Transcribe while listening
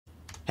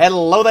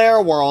Hello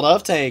there, world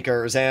of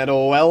tankers, and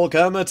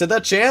welcome to the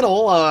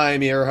channel.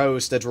 I'm your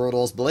host,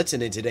 Adrodals Blitz,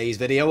 and in today's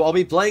video, I'll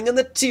be playing in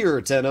the Tier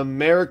 10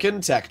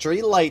 American Tech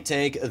Tree Light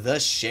Tank, the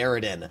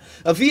Sheridan.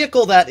 A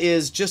vehicle that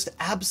is just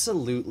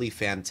absolutely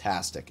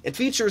fantastic. It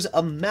features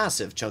a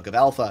massive chunk of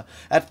alpha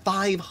at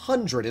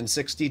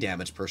 560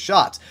 damage per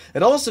shot.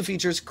 It also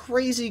features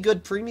crazy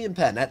good premium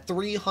pen at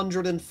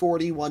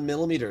 341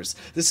 millimeters.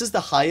 This is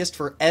the highest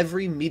for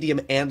every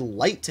medium and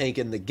light tank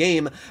in the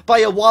game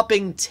by a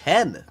whopping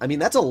 10. I mean,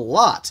 that's a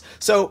lot.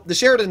 So the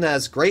Sheridan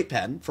has great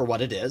pen for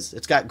what it is.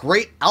 It's got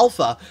great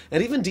alpha,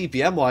 and even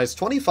DPM wise,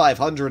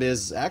 2500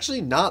 is actually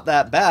not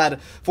that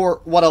bad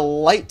for what a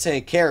light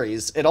tank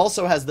carries. It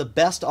also has the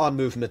best on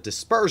movement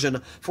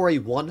dispersion for a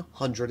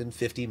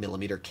 150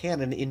 millimeter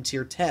cannon in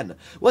tier 10.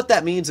 What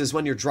that means is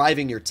when you're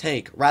driving your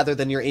tank, rather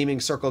than your aiming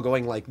circle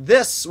going like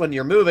this when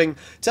you're moving,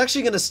 it's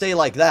actually going to stay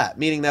like that,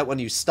 meaning that when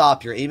you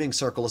stop, your aiming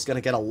circle is going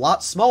to get a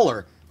lot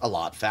smaller a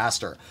lot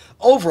faster.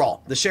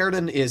 Overall, the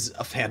Sheridan is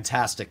a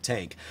fantastic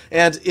tank,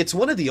 and it's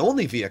one of the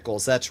only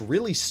vehicles that's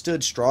really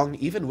stood strong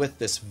even with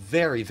this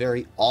very,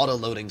 very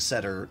auto-loading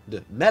setter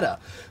meta.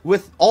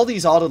 With all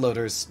these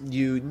autoloaders,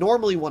 you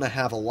normally want to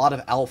have a lot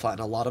of alpha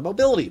and a lot of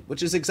mobility,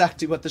 which is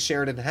exactly what the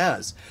Sheridan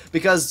has.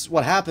 Because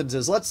what happens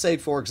is, let's say,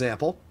 for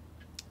example,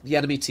 the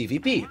enemy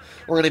TVP,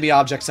 or enemy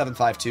Object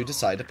 752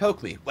 decide to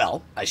poke me.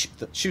 Well, I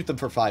shoot them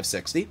for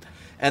 560,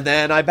 and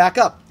then I back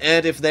up.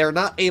 And if they're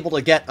not able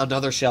to get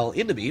another shell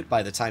into me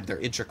by the time their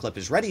intra-clip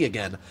is ready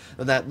again,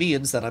 then that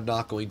means that I'm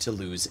not going to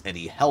lose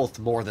any health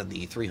more than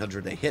the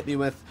 300 they hit me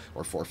with,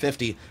 or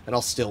 450, and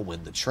I'll still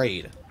win the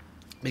trade.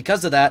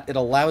 Because of that, it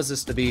allows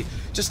us to be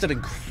just an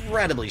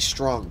incredibly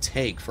strong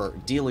tank for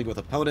dealing with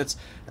opponents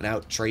and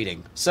out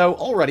trading. So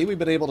already we've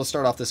been able to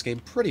start off this game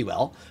pretty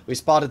well. We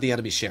spotted the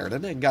enemy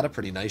Sheridan and got a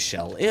pretty nice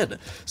shell in.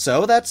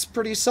 So that's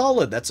pretty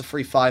solid. That's a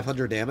free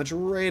 500 damage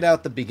right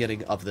out the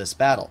beginning of this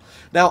battle.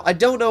 Now, I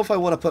don't know if I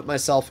want to put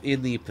myself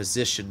in the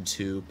position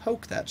to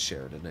poke that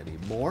Sheridan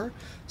anymore,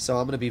 so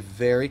I'm going to be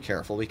very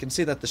careful. We can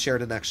see that the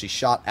Sheridan actually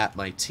shot at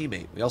my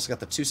teammate. We also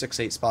got the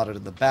 268 spotted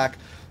in the back,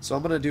 so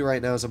what I'm going to do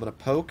right now is I'm going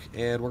to poke,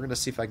 and we're going to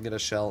see if I can get a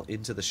shell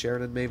into the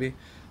Sheridan, maybe.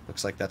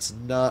 Looks like that's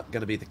not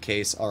going to be the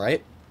case.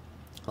 Alright,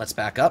 let's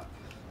back up.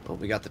 Oh,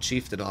 we got the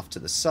Chieftain off to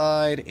the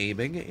side,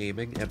 aiming,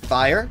 and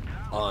fire.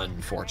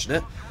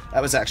 Unfortunate.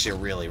 That was actually a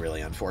really,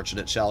 really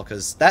unfortunate shell,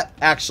 because that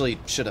actually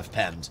should have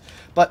penned.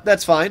 But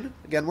that's fine.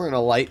 Again, we're in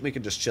a light. We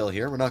can just chill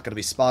here. We're not going to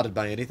be spotted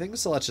by anything,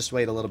 so let's just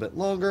wait a little bit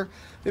longer.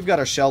 We've got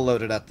our shell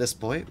loaded at this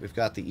point. We've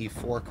got the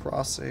E4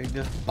 crossing.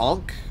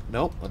 Bonk.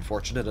 Nope,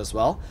 unfortunate as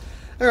well.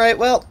 Alright,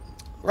 well,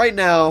 right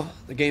now,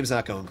 the game's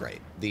not going great.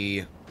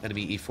 The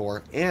enemy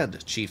E4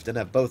 and Chieftain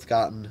have both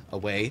gotten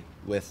away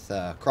with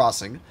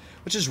crossing,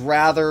 which is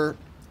rather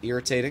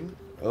irritating.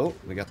 Oh,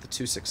 we got the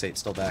 268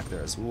 still back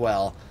there as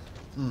well.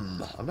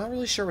 I'm not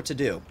really sure what to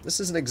do.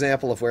 This is an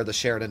example of where the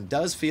Sheridan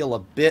does feel a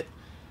bit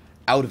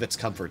out of its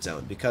comfort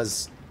zone,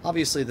 because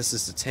obviously this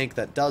is a tank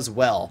that does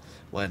well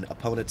when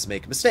opponents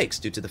make mistakes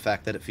due to the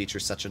fact that it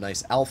features such a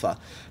nice alpha.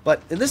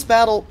 But in this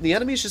battle, the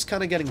enemy's just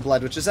kind of getting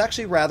bled, which is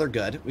actually rather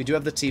good. We do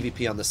have the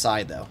TVP on the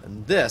side, though,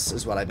 and this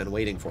is what I've been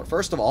waiting for.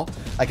 First of all,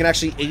 I can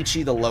actually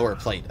HE the lower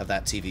plate of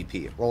that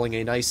TVP, rolling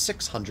a nice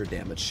 600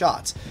 damage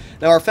shot.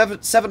 Now, our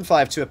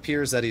 752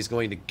 appears that he's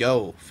going to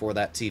go for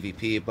that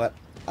TVP, but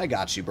I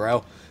got you,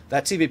 bro.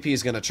 That TVP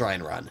is going to try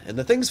and run, and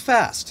the thing's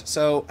fast,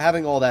 so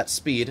having all that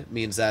speed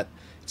means that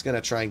it's going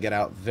to try and get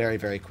out very,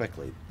 very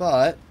quickly.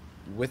 But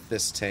with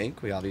this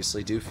tank, we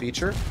obviously do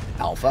feature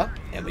alpha,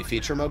 and we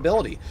feature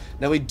mobility.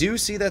 Now, we do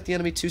see that the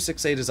enemy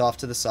 268 is off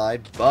to the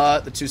side,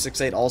 but the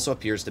 268 also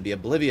appears to be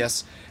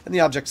oblivious, and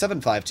the Object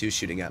 752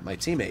 shooting at my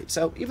teammate.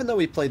 So even though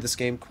we played this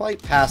game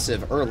quite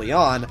passive early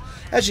on,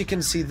 as you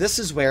can see, this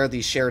is where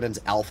the Sheridan's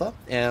alpha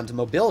and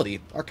mobility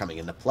are coming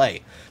into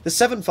play. The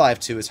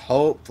 752 is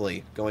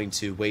hopefully going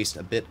to waste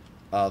a bit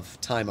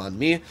of time on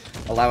me,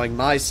 allowing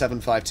my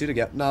 752 to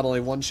get not only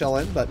one shell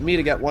in, but me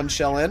to get one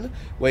shell in,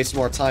 waste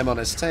more time on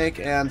his tank.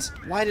 And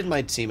why did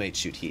my teammate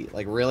shoot heat?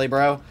 Like, really,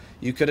 bro?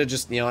 You could have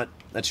just, you know what,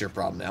 that's your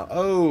problem now.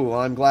 Oh,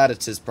 I'm glad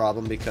it's his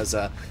problem, because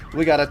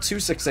we got a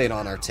 268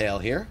 on our tail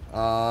here.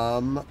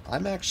 I'm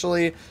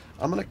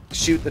gonna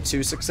shoot the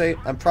 268.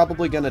 I'm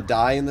probably gonna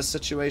die in this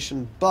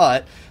situation,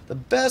 but the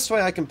best way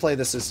I can play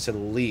this is to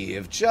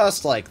leave,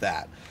 just like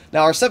that.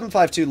 Now, our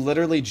 752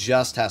 literally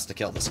just has to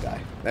kill this guy.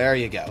 There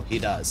you go. He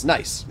does.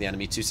 Nice. The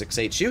enemy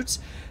 268 shoots,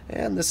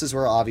 and this is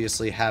where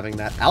obviously having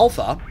that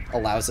alpha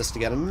allows us to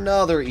get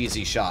another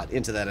easy shot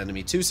into that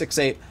enemy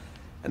 268,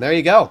 and there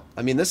you go.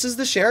 I mean, this is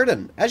the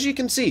Sheridan. As you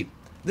can see,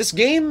 this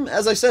game,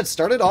 as I said,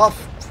 started off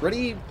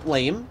pretty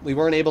lame. We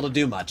weren't able to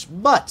do much,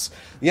 but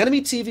the enemy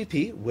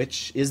TVP,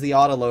 which is the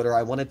autoloader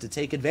I wanted to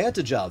take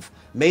advantage of,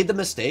 made the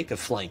mistake of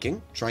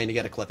flanking, trying to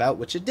get a clip out,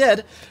 which it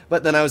did,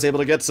 but then I was able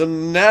to get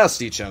some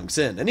nasty chunks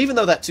in. And even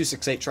though that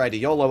 268 tried to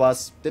YOLO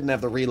us, didn't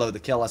have the reload to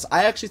kill us,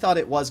 I actually thought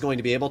it was going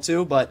to be able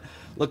to, but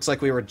looks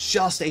like we were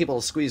just able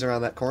to squeeze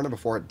around that corner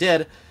before it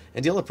did,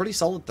 and deal a pretty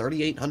solid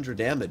 3,800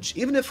 damage.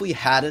 Even if we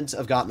hadn't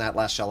have gotten that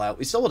last shell out,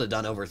 we still would have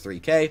done over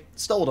 3k,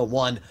 still would have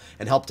won,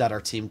 and helped out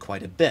our team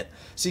quite a bit.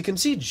 So you can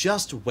see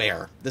just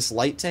where this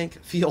light tank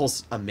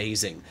feels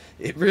amazing.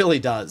 It really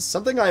does.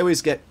 Something I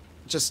always get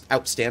just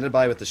outstanded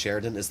by with the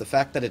Sheridan is the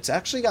fact that it's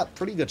actually got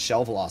pretty good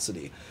shell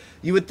velocity.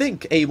 You would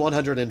think a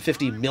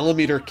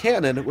 150mm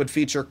cannon would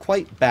feature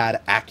quite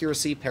bad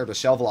accuracy paired with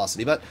shell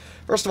velocity, but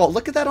first of all,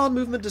 look at that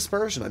on-movement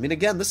dispersion. I mean,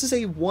 again, this is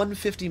a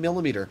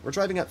 150mm. We're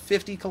driving at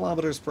 50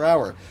 kilometers per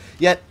hour,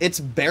 yet it's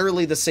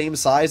barely the same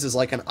size as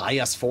like an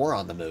IS-4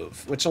 on the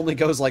move, which only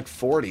goes like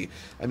 40.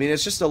 I mean,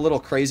 it's just a little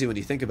crazy when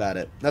you think about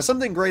it. Now,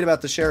 something great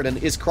about the Sheridan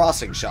is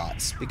crossing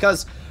shots,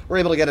 because we're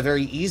able to get a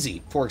very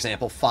easy, for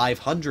example,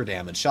 500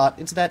 damage shot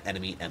into that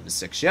enemy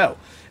M6 Yo.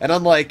 And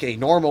unlike a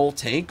normal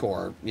tank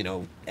or, you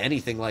know,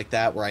 anything like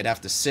that where I'd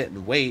have to sit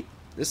and wait,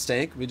 this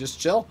tank, we just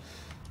chill.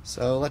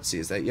 So let's see,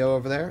 is that Yo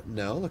over there?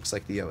 No, looks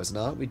like the Yo is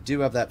not. We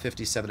do have that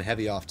 57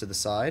 heavy off to the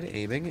side,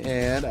 aiming,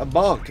 and a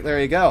bonk.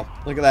 There you go.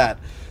 Look at that.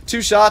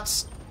 2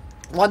 shots,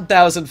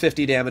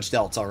 1,050 damage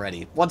dealt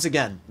already. Once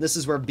again, this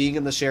is where being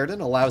in the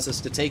Sheridan allows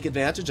us to take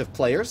advantage of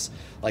players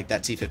like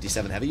that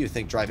T57 heavy. You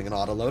think driving an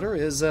autoloader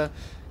is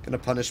going to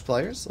punish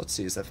players. Let's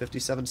see, is that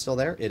 57 still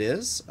there? It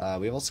is.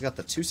 We've also got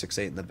the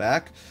 268 in the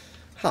back.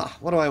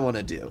 What do I want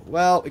to do?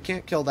 Well, we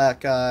can't kill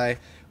that guy.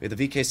 We have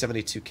the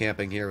VK72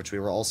 camping here, which we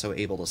were also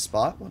able to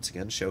spot. Once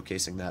again,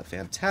 showcasing that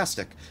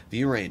fantastic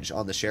view range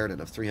on the Sheridan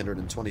of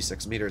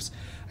 326 meters.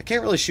 I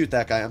can't really shoot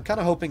that guy. I'm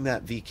kind of hoping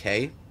that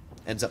VK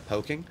ends up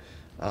poking.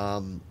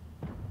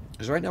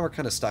 Because right now we're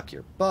kind of stuck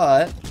here.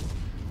 But,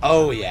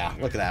 oh yeah,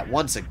 look at that.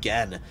 Once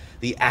again,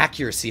 the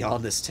accuracy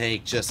on this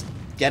tank, just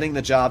getting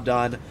the job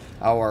done.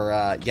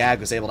 Our YAG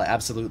was able to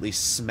absolutely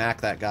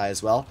smack that guy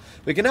as well.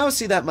 We can now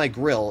see that my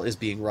grill is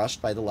being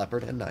rushed by the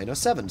Leopard and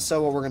 907.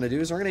 So what we're going to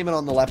do is we're going to aim it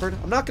on the Leopard.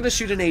 I'm not going to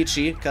shoot an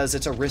HE because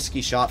it's a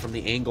risky shot from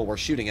the angle we're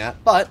shooting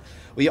at, but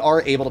we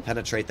are able to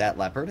penetrate that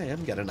Leopard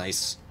and get a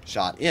nice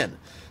shot in.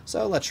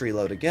 So let's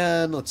reload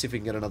again. Let's see if we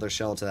can get another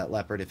shell into that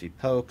Leopard if he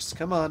pokes.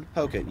 Come on,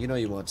 poke it. You know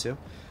you want to.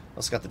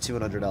 Also got the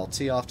 200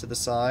 LT off to the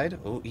side.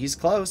 Oh, he's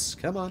close.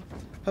 Come on.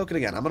 Poke it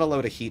again. I'm going to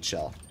load a heat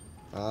shell.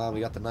 We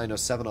got the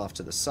 907 off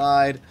to the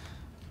side.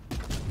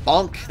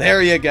 Bonk.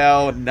 There you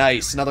go.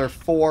 Nice. Another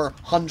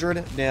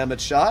 400 damage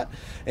shot.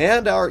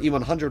 And our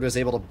E100 was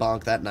able to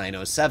bonk that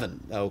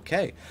 907.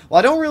 Okay. Well,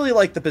 I don't really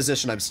like the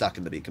position I'm stuck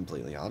in, to be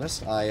completely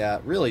honest. I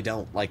really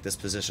don't like this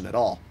position at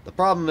all. The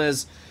problem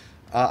is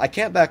I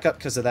can't back up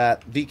because of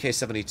that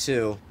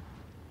VK72.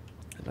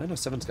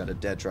 907's got a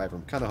dead driver.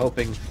 I'm kind of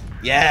hoping...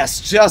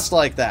 Yes, just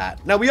like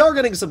that. Now, we are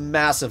getting some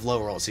massive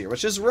low rolls here,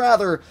 which is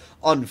rather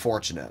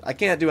unfortunate. I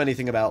can't do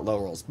anything about low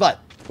rolls, but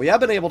we have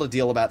been able to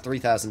deal about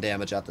 3,000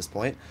 damage at this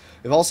point.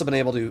 We've also been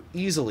able to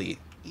easily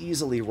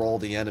roll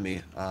the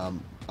enemy.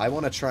 I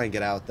want to try and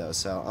get out, though,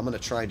 so I'm going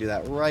to try and do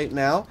that right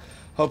now.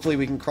 Hopefully,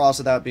 we can cross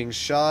without being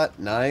shot.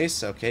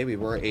 Nice. Okay, we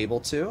were able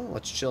to.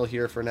 Let's chill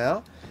here for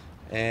now.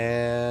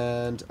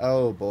 And,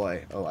 oh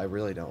boy, oh, I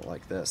really don't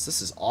like this. This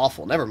is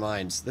awful. Never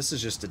mind. This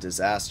is just a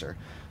disaster.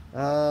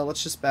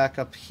 Let's just back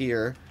up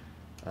here.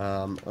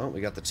 Oh,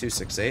 we got the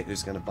 268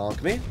 who's going to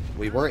bonk me.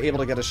 We were able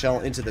to get a shell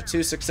into the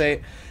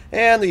 268,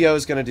 and the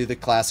Yo's going to do the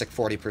classic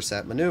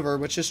 40% maneuver,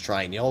 which is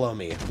try and YOLO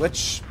me,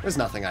 which there's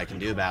nothing I can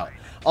do about.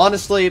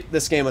 Honestly,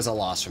 this game was a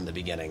loss from the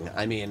beginning.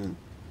 I mean,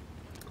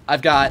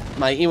 I've got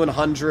my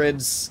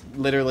E100s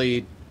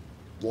literally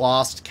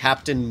lost,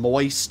 Captain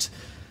Moist.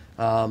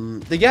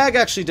 The YAG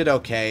actually did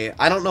okay.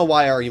 I don't know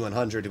why our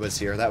E100 was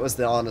here. That was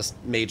the honest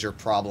major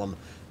problem.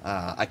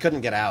 I couldn't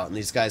get out, and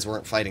these guys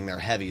weren't fighting their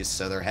heavies,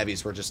 so their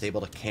heavies were just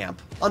able to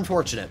camp.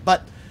 Unfortunate,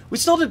 but we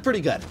still did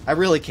pretty good. I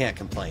really can't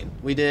complain.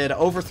 We did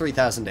over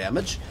 3,000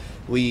 damage.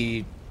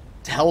 We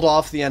held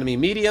off the enemy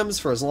mediums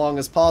for as long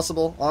as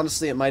possible.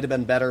 Honestly, it might have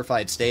been better if I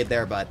had stayed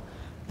there, but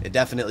it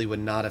definitely would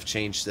not have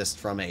changed this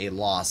from a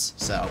loss,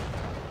 so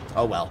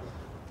oh well.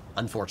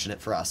 Unfortunate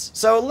for us.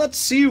 So let's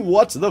see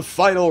what the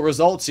final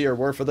results here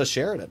were for the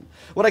Sheridan.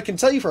 What I can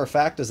tell you for a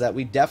fact is that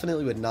we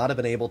definitely would not have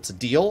been able to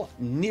deal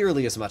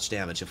nearly as much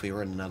damage if we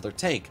were in another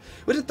tank.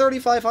 We did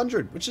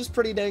 3,500, which is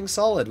pretty dang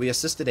solid. We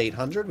assisted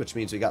 800, which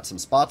means we got some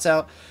spots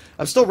out.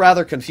 I'm still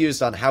rather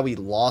confused on how we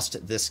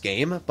lost this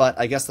game, but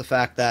I guess the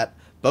fact that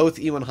both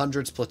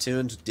E100s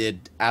platooned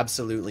did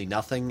absolutely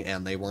nothing,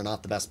 and they were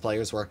not the best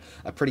players, were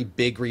a pretty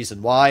big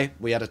reason why.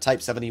 We had a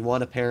Type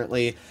 71,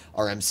 apparently.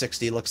 Our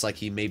M60 looks like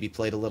he maybe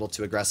played a little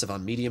too aggressive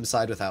on medium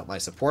side without my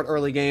support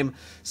early game.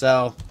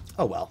 So,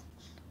 oh well.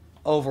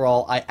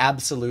 Overall, I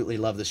absolutely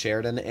love the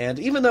Sheridan, and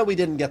even though we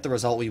didn't get the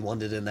result we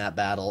wanted in that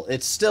battle,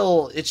 it's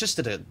just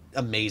an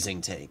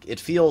amazing tank.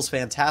 It feels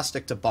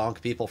fantastic to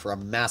bonk people for a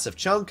massive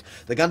chunk.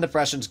 The gun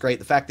depression's great.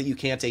 The fact that you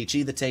can't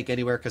HE the tank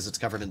anywhere because it's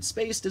covered in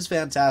space is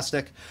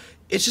fantastic.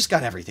 It's just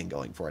got everything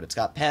going for it. It's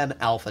got pen,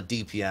 alpha,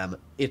 DPM.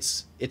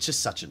 It's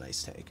just such a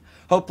nice tank.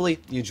 Hopefully,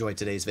 you enjoyed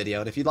today's video,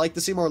 and if you'd like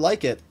to see more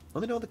like it,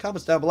 let me know in the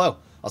comments down below.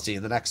 I'll see you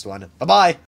in the next one. Bye-bye!